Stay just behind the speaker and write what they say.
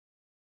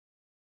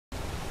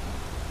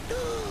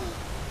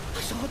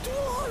I saw a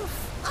dwarf!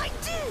 I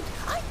did!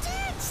 I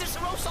did!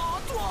 Cicero saw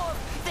a dwarf!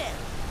 There!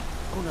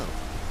 Oh no,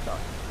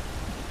 sorry.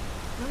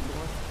 No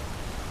dwarf.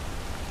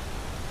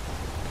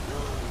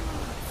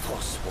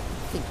 Forsworn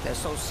think they're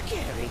so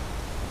scary.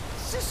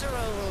 Cicero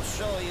will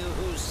show you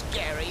who's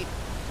scary.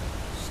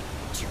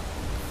 Stupid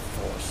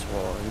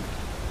Forsworn.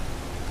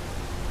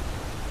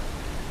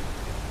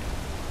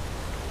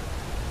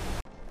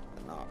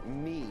 Not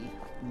me.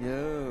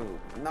 No,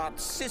 not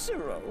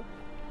Cicero.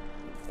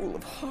 Full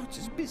of Hearts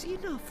is busy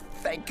enough.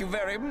 Thank you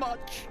very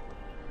much.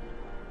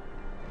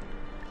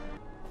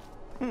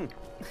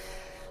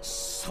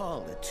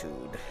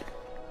 Solitude.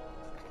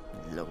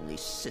 Lonely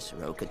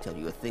Cicero could tell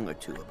you a thing or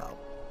two about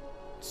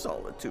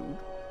solitude.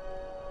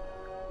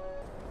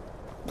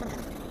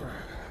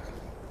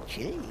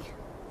 Gee.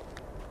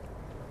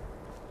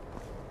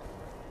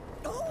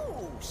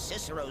 Oh,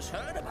 Cicero's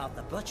heard about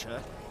the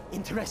butcher.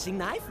 Interesting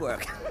knife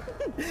work.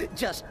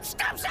 Just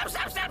stab, stab,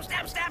 stab, stab,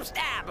 stab, stab,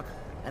 stab.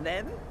 And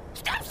then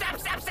stab, stab,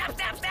 stab, stab,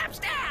 stab, stab,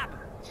 stab.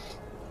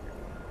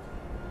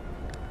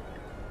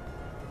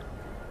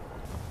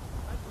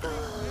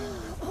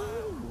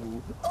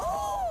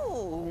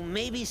 Oh,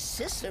 maybe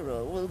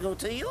Cicero will go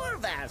to your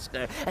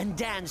Vasker and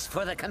dance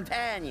for the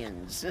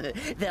companions.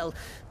 They'll,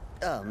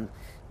 on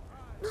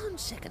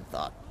second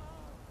thought,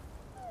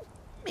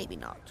 maybe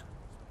not.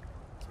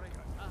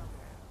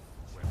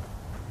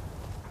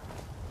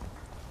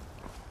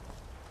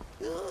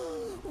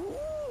 Ooh,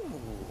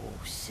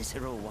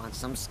 Cicero wants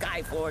some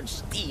Skyforged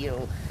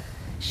steel.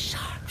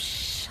 Sharp,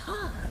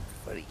 sharp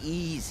for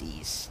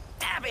easy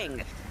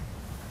stabbing.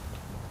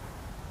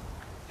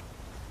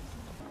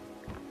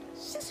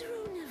 Cicero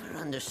never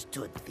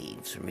understood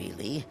thieves,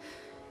 really.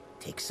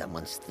 Take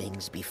someone's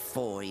things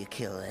before you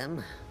kill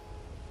them,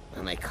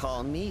 and they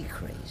call me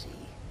crazy.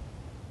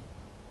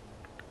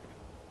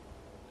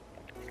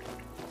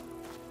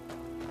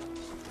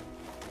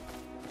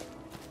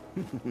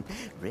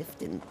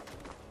 Riften.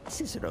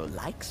 Cicero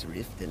likes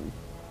Riften.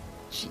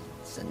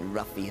 Cheats and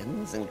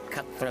ruffians and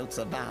cutthroats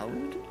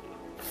abound.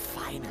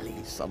 Finally,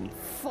 some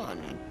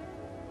fun.